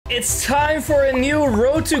It's time for a new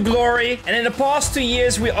road to glory. And in the past 2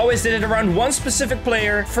 years, we always did it around one specific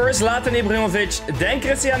player. First Zlatan Ibrahimovic, then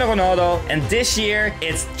Cristiano Ronaldo. And this year,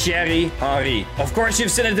 it's Thierry Henry. Of course,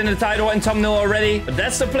 you've seen it in the title and thumbnail already, but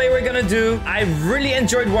that's the play we're gonna do. I really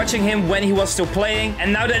enjoyed watching him when he was still playing.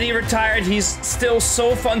 And now that he retired, he's still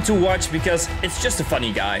so fun to watch because it's just a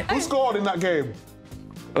funny guy. Who scored in that game?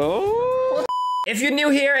 Oh. If you're new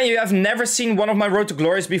here and you have never seen one of my Road to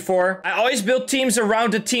Glories before, I always build teams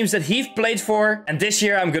around the teams that he's played for. And this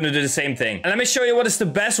year, I'm gonna do the same thing. And let me show you what is the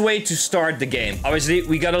best way to start the game. Obviously,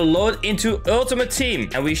 we gotta load into Ultimate Team.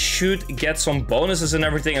 And we should get some bonuses and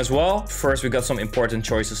everything as well. First, we got some important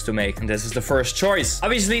choices to make. And this is the first choice.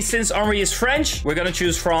 Obviously, since Henry is French, we're gonna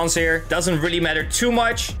choose France here. Doesn't really matter too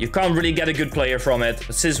much. You can't really get a good player from it.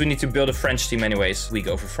 But since we need to build a French team anyways, we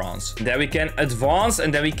go for France. And then we can advance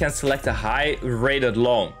and then we can select a high rated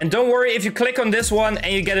loan. And don't worry if you click on this one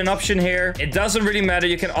and you get an option here, it doesn't really matter.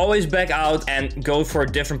 You can always back out and go for a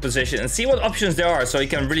different position and see what options there are so you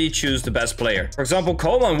can really choose the best player. For example,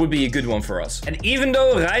 Coman would be a good one for us. And even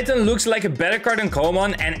though Reiten looks like a better card than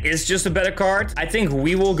Coman and is just a better card, I think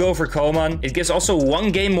we will go for Coman. It gives also one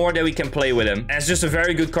game more that we can play with him. And it's just a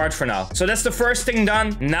very good card for now. So that's the first thing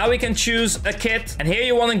done. Now we can choose a kit. And here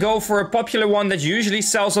you want to go for a popular one that usually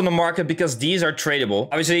sells on the market because these are tradable.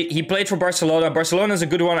 Obviously, he played for Barcelona. Barcelona is a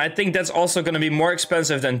good one. I think that's also going to be more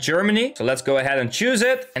expensive than Germany. So let's go ahead and choose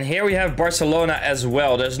it. And here we have Barcelona as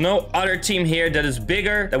well. There's no other team here that is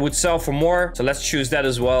bigger that would sell for more. So let's choose that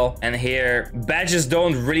as well. And here, badges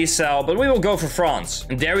don't really sell, but we will go for France.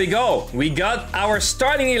 And there we go. We got our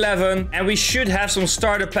starting 11 and we should have some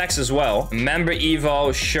starter packs as well. Member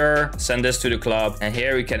Evo, sure. Send this to the club. And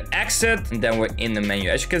here we can exit and then we're in the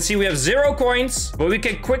menu. As you can see, we have 0 coins, but we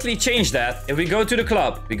can quickly change that. If we go to the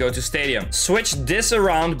club, we go to stadium, switch this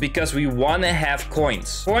around because we want to have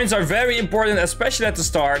coins. Coins are very important, especially at the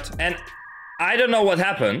start. And I don't know what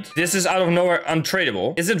happened. This is out of nowhere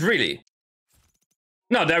untradeable. Is it really?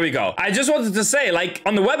 No, there we go. I just wanted to say, like,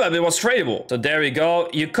 on the web app, it was tradable. So there we go.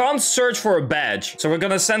 You can't search for a badge. So we're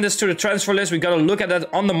gonna send this to the transfer list. We gotta look at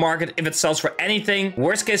that on the market if it sells for anything.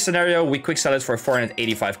 Worst case scenario, we quick sell it for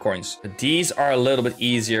 485 coins. But these are a little bit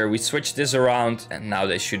easier. We switch this around and now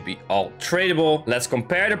they should be all tradable. Let's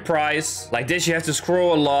compare the price. Like this, you have to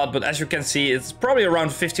scroll a lot, but as you can see, it's probably around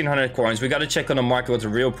 1500 coins. We gotta check on the market what the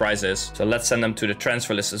real price is. So let's send them to the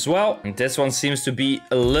transfer list as well. And this one seems to be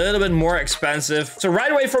a little bit more expensive. So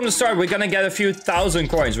right away from the start, we're gonna get a few thousand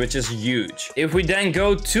coins, which is huge. If we then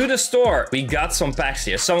go to the store, we got some packs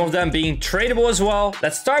here, some of them being tradable as well.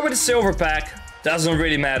 Let's start with the silver pack. Doesn't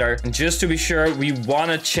really matter. And just to be sure, we want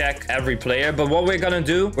to check every player. But what we're going to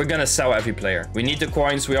do, we're going to sell every player. We need the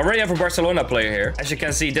coins. We already have a Barcelona player here. As you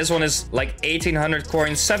can see, this one is like 1800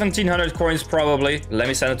 coins, 1700 coins probably. Let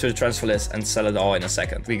me send it to the transfer list and sell it all in a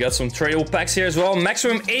second. We got some tradable packs here as well.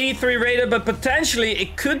 Maximum 83 rated, but potentially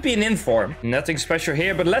it could be an inform. Nothing special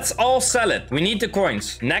here, but let's all sell it. We need the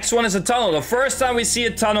coins. Next one is a tunnel. The first time we see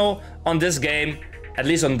a tunnel on this game, at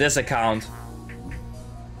least on this account.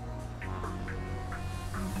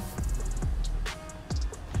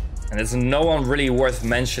 And there's no one really worth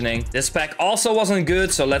mentioning. This pack also wasn't good,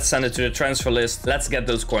 so let's send it to the transfer list. Let's get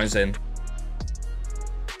those coins in.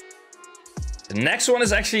 The next one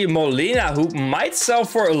is actually Molina, who might sell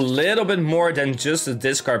for a little bit more than just a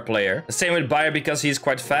discard player. The same with Bayer because he's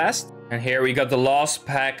quite fast. And here we got the lost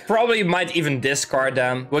pack. Probably might even discard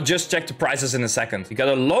them. We'll just check the prices in a second. We got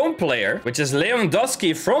a loan player, which is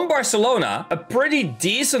Lewandowski from Barcelona. A pretty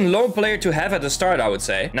decent loan player to have at the start, I would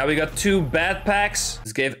say. Now we got 2 bad packs.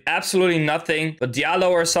 This gave absolutely nothing. But Diallo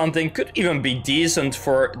or something could even be decent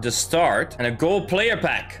for the start. And a gold player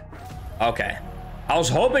pack. Okay. I was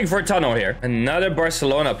hoping for a tunnel here. Another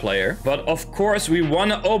Barcelona player. But of course, we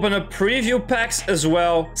want to open up preview packs as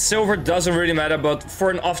well. Silver doesn't really matter, but for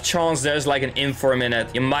an off chance there's like an inform in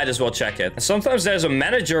it, you might as well check it. And sometimes there's a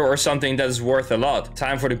manager or something that is worth a lot.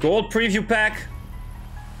 Time for the gold preview pack.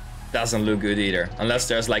 Doesn't look good either. Unless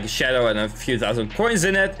there's like a shadow and a few thousand coins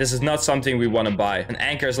in it. This is not something we want to buy. An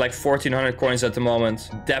anchor is like 1400 coins at the moment.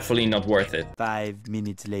 Definitely not worth it. 5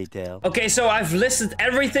 minutes later. Okay, so I've listed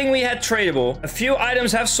everything we had tradable. A few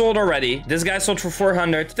items have sold already. This guy sold for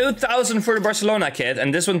 400. 2000 for the Barcelona kit.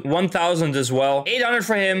 And this one 1000 as well. 800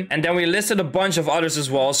 for him. And then we listed a bunch of others as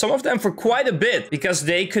well. Some of them for quite a bit. Because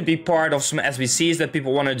they could be part of some SBCs that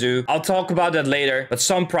people want to do. I'll talk about that later. But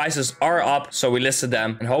some prices are up. So we listed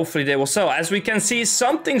them. And hopefully hopefully they will sell. As we can see,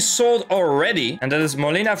 something sold already. And that is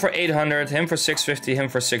Molina for 800, him for 650, him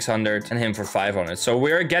for 600, and him for 500. So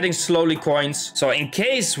we're getting slowly coins. So in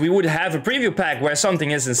case we would have a preview pack where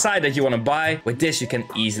something is inside that you want to buy, with this you can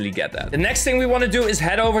easily get that. The next thing we want to do is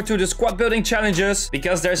head over to the squad building challenges,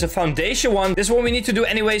 because there's a foundation one. This one we need to do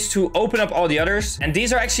anyways to open up all the others. And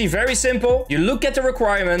these are actually very simple. You look at the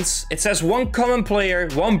requirements. It says 1 common player,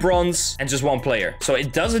 1 bronze, and just 1 player. So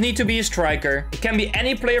it doesn't need to be a striker. It can be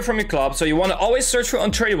any player from your club. So you want to always search for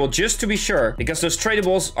untradeable just to be sure, because those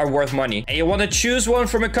tradables are worth money. And you want to choose one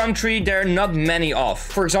from a country there are not many of.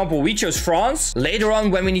 For example, we chose France. Later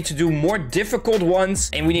on, when we need to do more difficult ones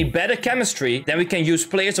and we need better chemistry, then we can use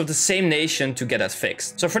players of the same nation to get that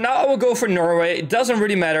fixed. So for now, I will go for Norway. It doesn't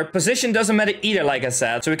really matter. Position doesn't matter either, like I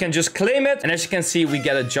said. So we can just claim it. And as you can see, we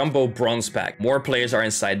get a jumbo bronze pack. More players are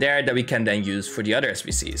inside there that we can then use for the other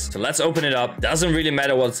SBCs. So let's open it up. Doesn't really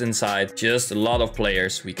matter what's inside. Just a lot of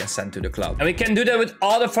players we can send to the club. And we can do that with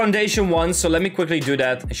all the foundation ones. So let me quickly do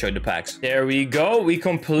that and show you the packs. There we go. We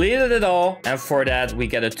completed it all. And for that, we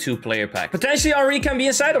get a 2-player pack. Potentially Henry can be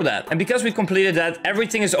inside of that. And because we completed that,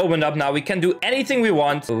 everything is opened up now. We can do anything we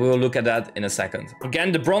want. But we'll look at that in a second.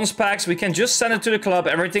 Again, the bronze packs, we can just send it to the club.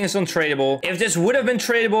 Everything is untradeable. If this would have been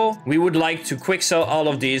tradable, we would like to quick sell all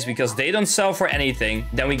of these because they don't sell for anything.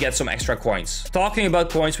 Then we get some extra coins. Talking about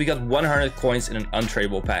coins, we got 100 coins in an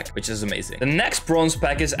untradeable pack, which is amazing. The next bronze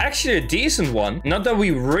pack is actually a decent one. Not that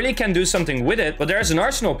we really can do something with it, but there's an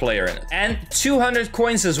Arsenal player in it. And 200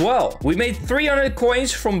 coins as well. We made 300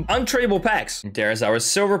 coins from untradeable packs. There's our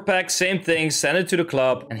silver pack, same thing, send it to the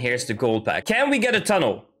club. And here's the gold pack. Can we get a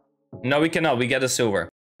tunnel? No, we cannot. We get a silver.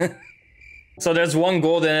 So there's 1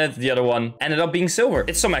 gold in it, the other one ended up being silver.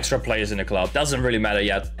 It's some extra players in the club. Doesn't really matter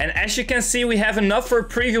yet. And as you can see, we have enough for a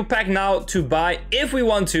preview pack now to buy if we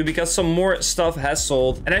want to, because some more stuff has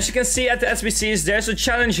sold. And as you can see at the SBCs, there's a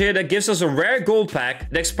challenge here that gives us a rare gold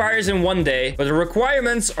pack that expires in 1 day, but the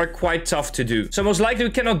requirements are quite tough to do. So most likely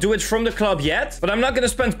we cannot do it from the club yet, but I'm not going to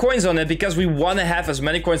spend coins on it because we want to have as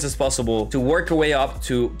many coins as possible to work our way up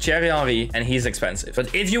to Thierry Henry, and he's expensive.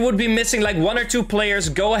 But if you would be missing like 1 or 2 players,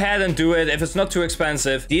 go ahead and do it. If it's not too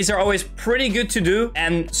expensive, these are always pretty good to do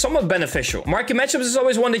and somewhat beneficial. Market matchups is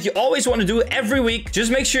always one that you always want to do every week.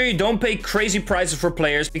 Just make sure you don't pay crazy prices for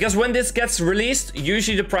players, because when this gets released,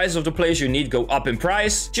 usually the prices of the players you need go up in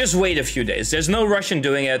price. Just wait a few days. There's no rush in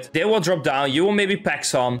doing it. They will drop down. You will maybe pack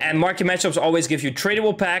some, and market matchups always give you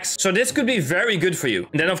tradable packs. So this could be very good for you.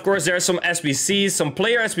 And then of course there are some SBCs, some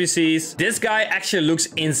player SBCs. This guy actually looks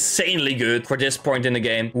insanely good for this point in the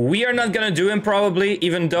game. We are not gonna do him probably,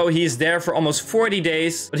 even though he's there for almost 40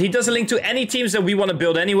 days, but he doesn't link to any teams that we want to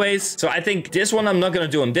build anyways. So I think this one I'm not going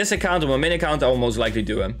to do on this account. On my main account, I will most likely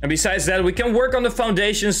do him. And besides that, we can work on the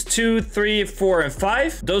foundations 2, 3, 4, and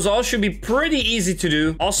 5. Those all should be pretty easy to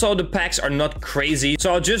do. Also, the packs are not crazy,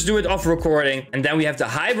 so I'll just do it off recording. And then we have the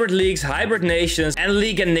hybrid leagues, hybrid nations, and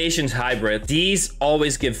league and nations hybrid. These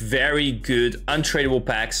always give very good untradeable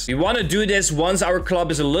packs. We want to do this once our club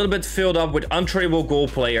is a little bit filled up with untradeable goal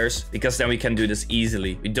players, because then we can do this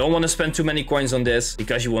easily. We don't want to spend too many coins on this,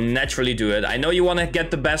 because you will naturally do it. I know you want to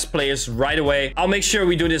get the best players right away. I'll make sure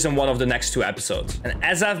we do this in one of the next 2 episodes. And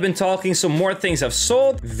as I've been talking, some more things have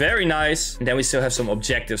sold. Very nice. And then we still have some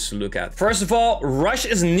objectives to look at. First of all, Rush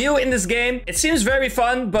is new in this game. It seems very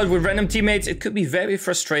fun, but with random teammates, it could be very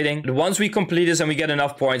frustrating. But once we complete this and we get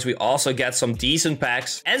enough points, we also get some decent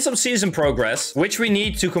packs and some season progress, which we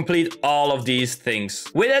need to complete all of these things.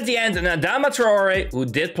 With at the end, an Adama Traore, who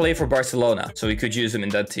did play for Barcelona, so we could use him in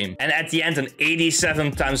that team. And at the end, an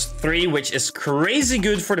 87 times 3, which is crazy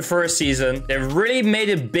good for the first season. They really made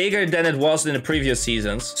it bigger than it was in the previous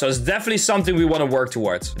seasons. So it's definitely something we want to work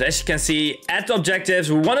towards. But as you can see, at the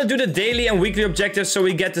objectives, we want to do the daily and weekly objectives so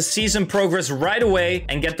we get the season progress right away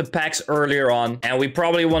and get the packs earlier on. And we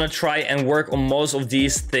probably want to try and work on most of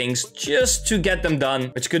these things just to get them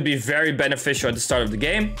done, which could be very beneficial at the start of the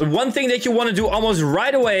game. But one thing that you want to do almost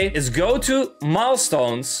right away is go to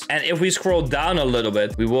milestones. And if we scroll down a little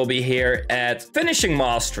bit, we will be here at finishing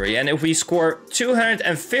mastery. And if we score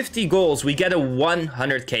 250 goals, we get a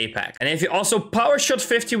 100k pack. And if you also power shot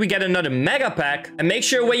 50, we get another mega pack. And make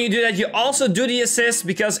sure when you do that, you also do the assist,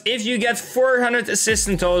 because if you get 400 assists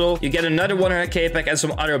in total, you get another 100k pack and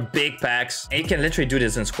some other big packs. And you can literally do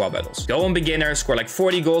this in squad battles. Go on beginner, score like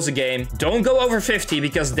 40 goals a game. Don't go over 50,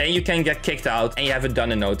 because then you can get kicked out and you have it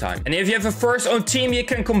done in no time. And if you have a first owned team, you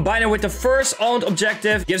can combine it with the first owned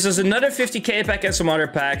objective. Gives us another 50k pack and some other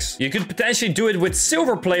packs. You could potentially do it with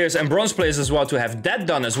silver players and bronze players as well to have that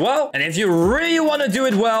done as well. And if you really want to do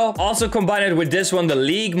it well, also combine it with this one, the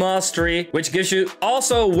League Mastery, which gives you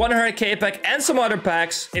also 100k pack and some other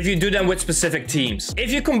packs if you do them with specific teams.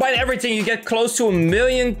 If you combine everything, you get close to 1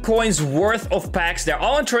 million coins worth of packs. They're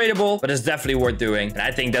all untradeable, but it's definitely worth doing. And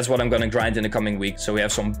I think that's what I'm going to grind in the coming week. So we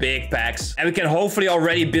have some big packs and we can hopefully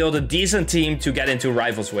already build a decent team to get into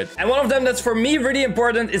rivals with. And one of them that's for me really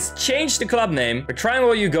important is change the club name. For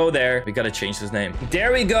Triangle, you go there. We got to change this name.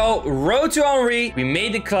 There we go. Road to Henry. We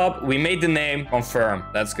made the club. We made the name. Confirm.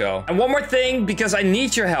 Let's go. And one more thing, because I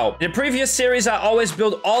need your help. In the previous series, I always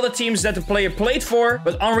build all the teams that the player played for,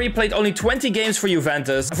 but Henry played only 20 games for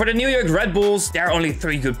Juventus. And for the New York Red Bulls, there are only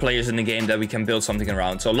 3 good players in the game that we can build something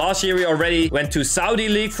around. So last year, we already went to Saudi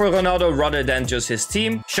League for Ronaldo rather than just his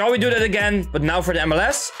team. Shall we do that again, but now for the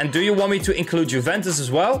MLS? And do you want me to include Juventus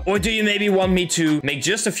as well? Or do you maybe want me to make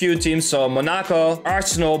just a few teams? So Monaco,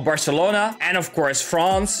 Arsenal, Barcelona, and of course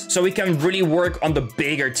France. So we can really work on the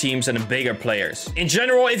bigger teams and the bigger players. In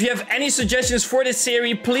general, if you have any suggestions for this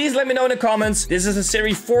series, please let me know in the comments. This is a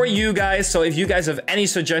series for you guys. So if you guys have any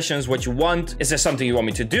suggestions, what you want, is there something you want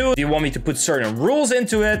me to do? Do you want me to put certain rules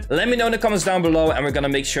into it? Let me know in the comments down below, and we're gonna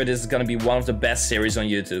make sure this is gonna be one of the best series on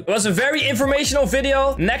YouTube. It was a very informational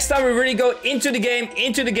video. Next time we really go into the game,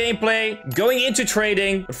 into the gameplay, going into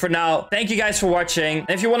trading. But for now, thank you guys for watching. And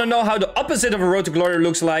if you want to know how the opposite of a Road to Glory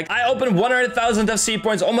looks like, I opened 100,000 FC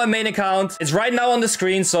points on my main account. It's right now on the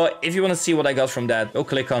screen. So if you want to see what I got from that, go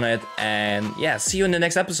click on it. And yeah, see you in the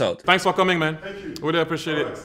next episode. Thanks for coming, man. Thank you. Really appreciate it.